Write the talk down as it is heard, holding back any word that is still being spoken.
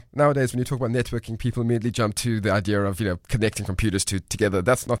nowadays when you talk about networking, people immediately jump to the idea of, connecting computers together.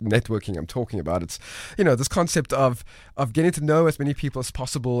 That's not networking I'm talking about. It's, this concept of getting to know as many people as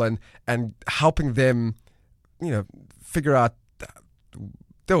possible and helping them, figure out,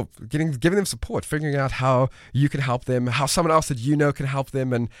 giving them support, figuring out how you can help them, how someone else that can help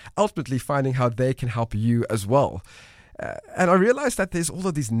them, and ultimately finding how they can help you as well. And I realized that there's all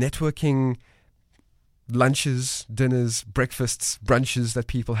of these networking lunches, dinners, breakfasts, brunches that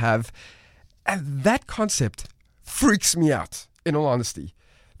people have. And that concept freaks me out, in all honesty.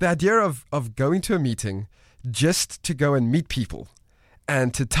 The idea of going to a meeting just to go and meet people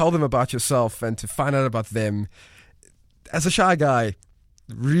and to tell them about yourself and to find out about them, as a shy guy,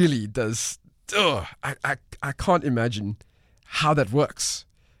 really does. I can't imagine how that works.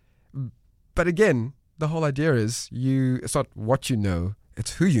 But again, the whole idea is it's not what you know,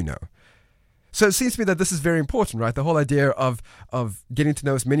 it's who you know. So it seems to me that this is very important, right? The whole idea of getting to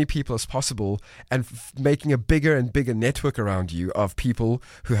know as many people as possible and making a bigger and bigger network around you of people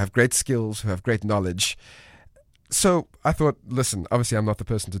who have great skills, who have great knowledge. So I thought, listen, obviously I'm not the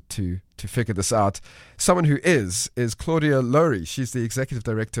person to figure this out. Someone who is Claudia Lowry. She's the executive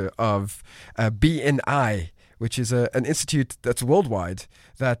director of BNI, which is an institute that's worldwide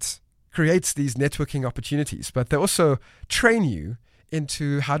that creates these networking opportunities, but they also train you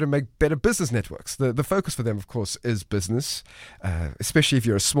into how to make better business networks. The focus for them, of course, is business, especially if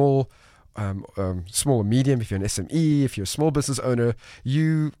you're a small or medium, if you're an SME, if you're a small business owner,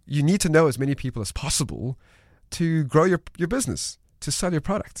 you need to know as many people as possible to grow your business, to sell your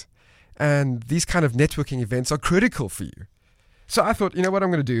product. And these kind of networking events are critical for you. So I thought, you know what I'm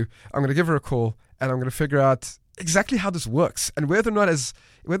going to do? I'm going to give her a call and I'm going to figure out exactly how this works and whether or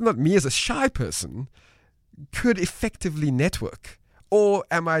not me as a shy person could effectively network, or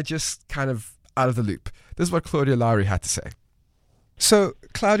am I just kind of out of the loop? This is what Claudia Lowry had to say. So,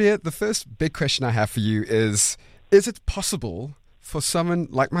 Claudia, the first big question I have for you is it possible for someone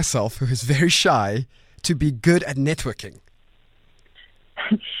like myself who is very shy to be good at networking?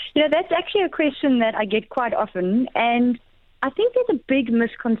 That's actually a question that I get quite often, and I think there's a big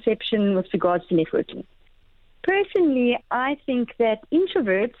misconception with regards to networking. Personally, I think that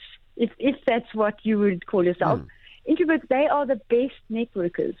introverts, if that's what you would call yourself, introverts, they are the best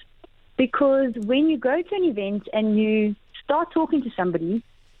networkers, because when you go to an event and you start talking to somebody,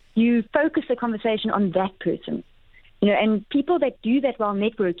 you focus the conversation on that person. And people that do that while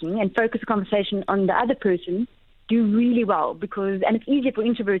networking and focus the conversation on the other person do really well, and it's easier for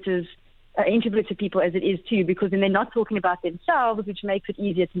introverted people as it is too, because then they're not talking about themselves, which makes it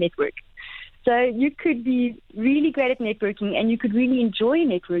easier to network. So you could be really great at networking, and you could really enjoy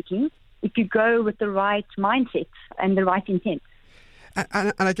networking if you go with the right mindset and the right intent.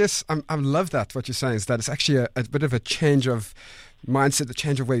 And I guess I love that what you're saying is that it's actually a bit of a change of mindset, a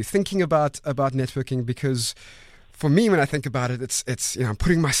change of way of thinking about networking, because for me, when I think about it, it's I'm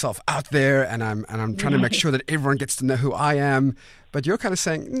putting myself out there and I'm trying to make sure that everyone gets to know who I am. But you're kind of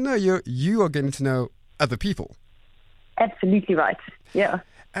saying, no, you are getting to know other people. Absolutely right. Yeah.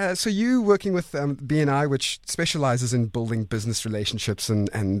 So you working with BNI, which specializes in building business relationships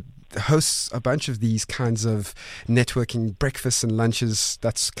and hosts a bunch of these kinds of networking breakfasts and lunches.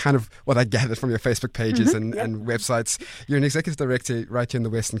 That's kind of what I gathered from your Facebook pages and websites. You're an executive director right here in the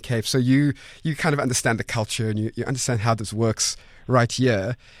Western Cape. So you kind of understand the culture and you understand how this works right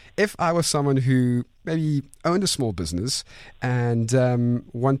here. If I was someone who maybe owned a small business and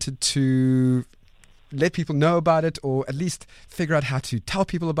wanted to let people know about it, or at least figure out how to tell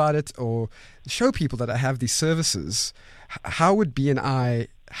people about it or show people that I have these services, how would BNI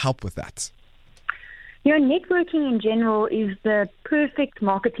help with that? Networking in general is the perfect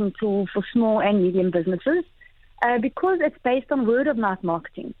marketing tool for small and medium businesses because it's based on word of mouth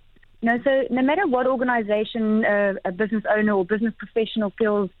marketing. So no matter what organization a business owner or business professional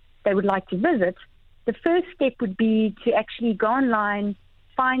feels they would like to visit, the first step would be to actually go online,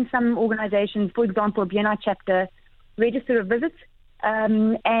 find some organization, for example, a BNI chapter, register a visit,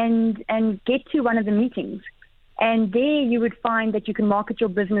 and get to one of the meetings. And there you would find that you can market your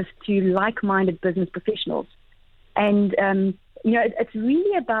business to like-minded business professionals. And, it's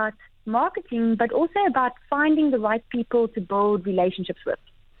really about marketing, but also about finding the right people to build relationships with.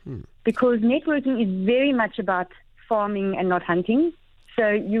 Because networking is very much about farming and not hunting. So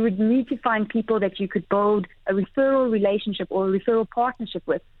you would need to find people that you could build a referral relationship or a referral partnership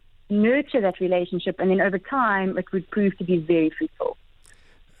with, nurture that relationship, and then over time it would prove to be very fruitful.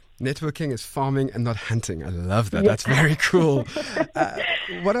 Networking is farming and not hunting. I love that. That's very cool.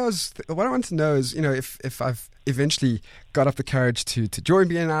 what I want to know is, if I've eventually got up the courage to join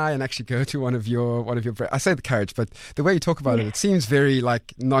BNI and actually go to one of your I say the courage, but the way you talk about it seems very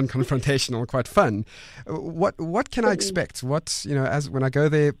like non-confrontational, quite fun. What can I expect? As when I go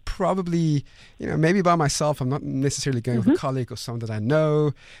there, probably, maybe by myself. I'm not necessarily going with a colleague or someone that I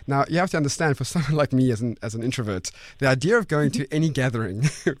know. Now, you have to understand, for someone like me as an introvert, the idea of going to any gathering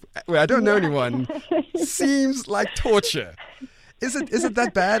where I don't know anyone seems like torture. Is it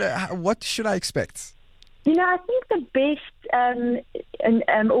that bad? What should I expect? I think the best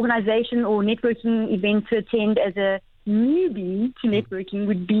organization or networking event to attend as a newbie to networking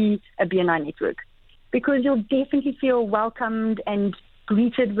would be a BNI network, because you'll definitely feel welcomed and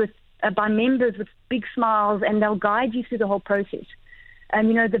greeted by members with big smiles, and they'll guide you through the whole process.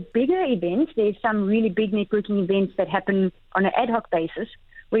 The bigger events, there's some really big networking events that happen on an ad hoc basis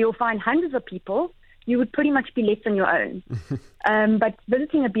where you'll find hundreds of people. You would pretty much be left on your own. But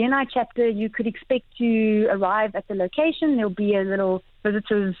visiting a BNI chapter, you could expect to arrive at the location. There'll be a little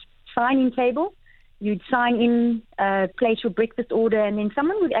visitor's sign-in table. You'd sign in, place your breakfast order, and then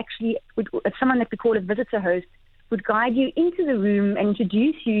someone someone that we call a visitor host, would guide you into the room and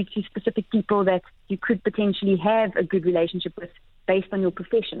introduce you to specific people that you could potentially have a good relationship with based on your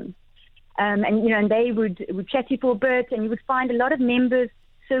profession. And they would chat to you for a bit, and you would find a lot of members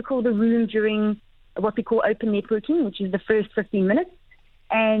circle the room during what we call open networking, which is the first 15 minutes.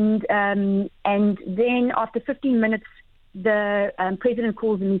 And then after 15 minutes, the president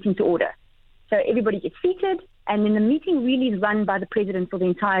calls the meeting to order. So everybody gets seated, and then the meeting really is run by the president for the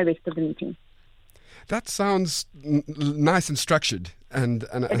entire rest of the meeting. That sounds nice and structured. And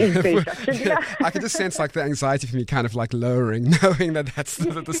it is very structured, yeah. I can just sense like the anxiety for me kind of like lowering, knowing that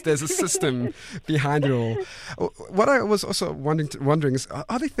there's a system behind it all. What I was also wondering is,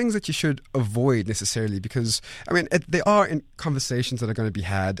 are there things that you should avoid necessarily? Because, there are conversations that are going to be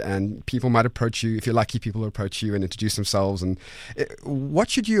had, and people might approach you. If you're lucky, people will approach you and introduce themselves. And what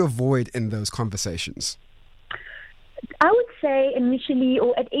should you avoid in those conversations? I would say initially,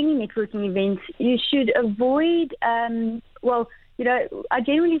 or at any networking event, you should avoid, I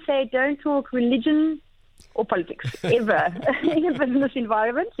generally say don't talk religion or politics ever in a business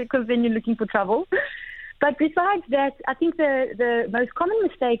environment, because then you're looking for trouble. But besides that, I think the most common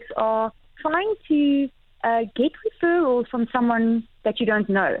mistakes are trying to get referrals from someone that you don't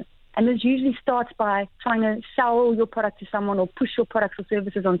know. And this usually starts by trying to sell your product to someone or push your products or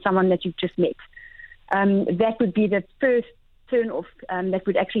services on someone that you've just met. That would be the first turn off that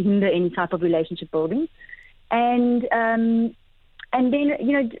would actually hinder any type of relationship building. And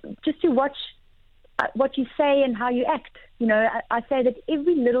then, just to watch what you say and how you act. I say that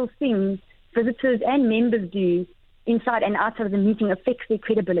every little thing visitors and members do inside and outside of the meeting affects their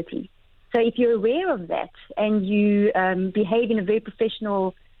credibility. So if you're aware of that and you behave in a very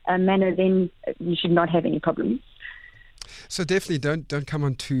professional manner, then you should not have any problems. So definitely don't come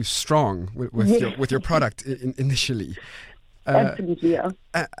on too strong with your product initially. Absolutely, yeah.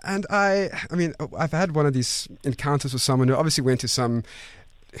 And I've had one of these encounters with someone who obviously went to some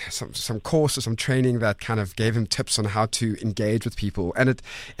course or some training that kind of gave him tips on how to engage with people, and it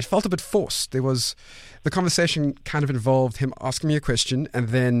felt a bit forced. The conversation kind of involved him asking me a question, and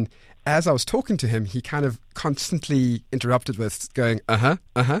then as I was talking to him, he kind of constantly interrupted with going,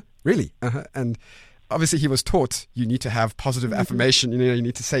 really, and obviously he was taught you need to have positive affirmation. You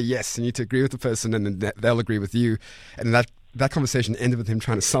need to say yes, you need to agree with the person, and then they'll agree with you, and that conversation ended with him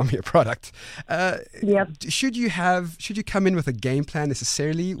trying to sell me a product. Yep. Should you come in with a game plan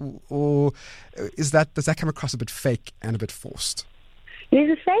necessarily, or does that come across a bit fake and a bit forced?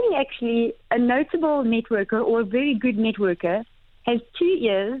 There's a saying, actually, a notable networker or a very good networker has 2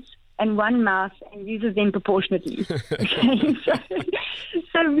 ears and 1 mouth and uses them proportionately. Okay?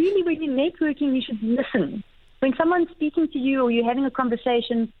 So really, when you're networking, you should listen. When someone's speaking to you or you're having a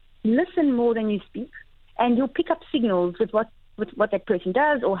conversation, listen more than you speak, and you'll pick up signals with what that person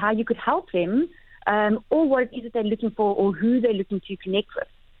does, or how you could help them, or what it is that they're looking for, or who they're looking to connect with.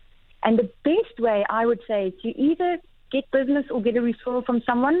 And the best way, I would say, to either get business or get a referral from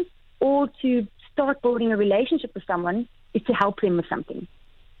someone, or to start building a relationship with someone, is to help them with something.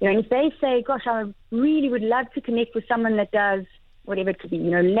 And if they say, gosh, I really would love to connect with someone that does whatever it could be,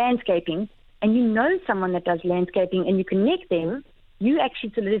 landscaping, and you know someone that does landscaping and you connect them, you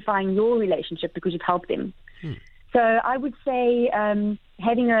actually solidifying your relationship because you've helped them. So I would say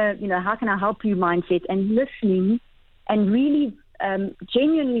having a, how can I help you mindset, and listening and really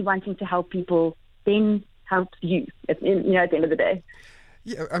genuinely wanting to help people then helps you at the end of the day.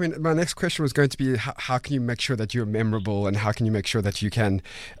 Yeah, I mean, my next question was going to be how can you make sure that you're memorable, and how can you make sure that you can,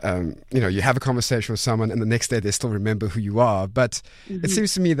 you have a conversation with someone and the next day they still remember who you are. But it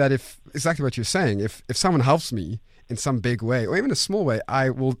seems to me that if exactly what you're saying, if someone helps me in some big way or even a small way,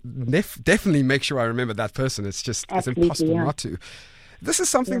 I will definitely make sure I remember that person. It's just it's impossible not to. This is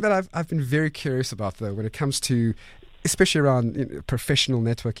something that I've been very curious about, though, when it comes to, especially around professional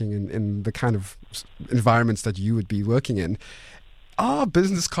networking in the kind of environments that you would be working in. Are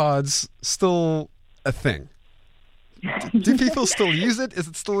business cards still a thing? Do people still use it? Is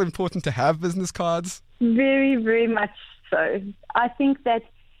it still important to have business cards? Very, very much so. I think that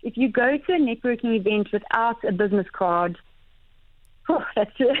if you go to a networking event without a business card,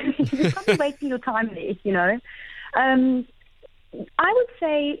 that's you're probably wasting your time there, I would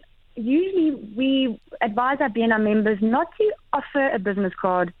say usually we advise our BNI members not to offer a business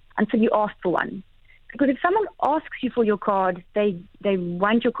card until you ask for one. Because if someone asks you for your card, they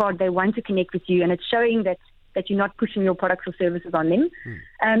want your card, they want to connect with you, and it's showing that you're not pushing your products or services on them.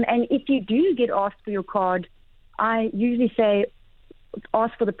 And if you do get asked for your card, I usually say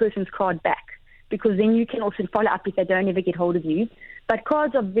ask for the person's card back, because then you can also follow up if they don't ever get hold of you. But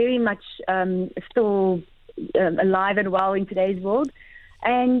cards are very much still alive and well in today's world.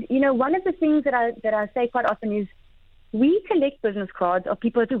 And, one of the things that I say quite often is we collect business cards of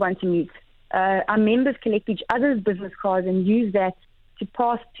people who want to meet. Our members collect each other's business cards and use that to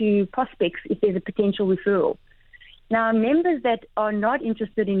pass to prospects if there's a potential referral. Now, members that are not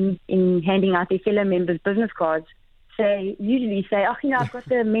interested in handing out their fellow members' business cards usually say, I've got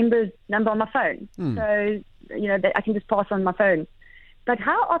the member's number on my phone, so, that I can just pass on my phone. But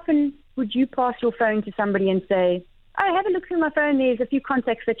how often would you pass your phone to somebody and say, have a look through my phone, there's a few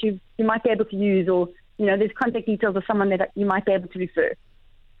contacts that you might be able to use, or, there's contact details of someone that you might be able to refer.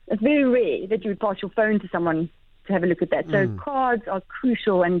 It's very rare that you would pass your phone to someone to have a look at that. So cards are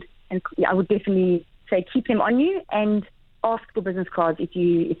crucial, and I would definitely say keep them on you and ask for business cards if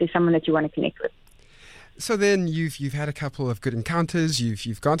there's someone that you want to connect with. So then you've had a couple of good encounters.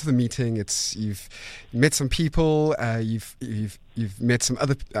 You've gone to the meeting. You've met some people. You've met some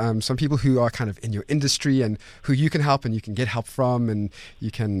other some people who are kind of in your industry and who you can help and you can get help from, and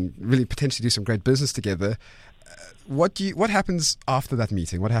you can really potentially do some great business together. What happens after that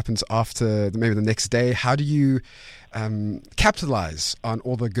meeting? What happens after maybe the next day? How do you capitalize on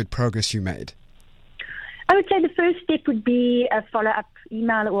all the good progress you made? I would say the first step would be a follow-up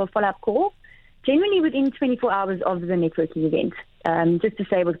email or a follow-up call, generally within 24 hours of the networking event, just to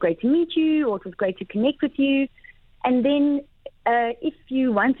say it was great to meet you or it was great to connect with you. And then if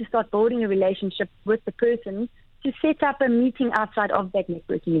you want to start building a relationship with the person, to set up a meeting outside of that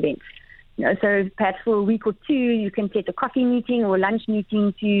networking event. So perhaps for a week or two, you can set a coffee meeting or a lunch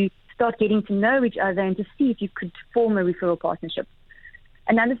meeting to start getting to know each other and to see if you could form a referral partnership.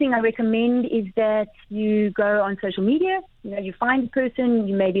 Another thing I recommend is that you go on social media. You find a person,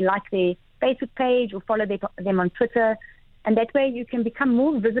 you maybe like their Facebook page or follow them on Twitter, and that way you can become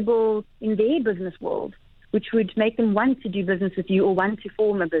more visible in their business world, which would make them want to do business with you or want to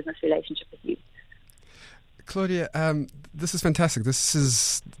form a business relationship with you. Claudia, this is fantastic.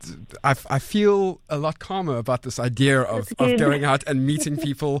 I feel a lot calmer about this idea of going out and meeting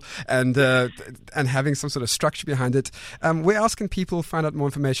people and having some sort of structure behind it. Where else can people find out more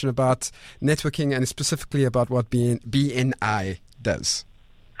information about networking and specifically about what BNI does?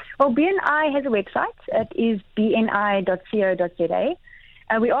 Well, BNI has a website. It is bni.co.za.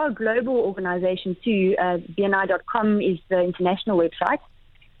 We are a global organization too. BNI.com is the international website.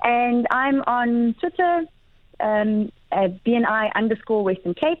 And I'm on Twitter,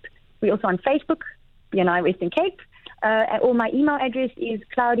 BNI_Western Cape. We're also on Facebook, BNI Western Cape. Or my email address is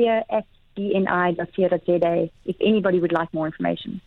claudia@bni.co.za if anybody would like more information.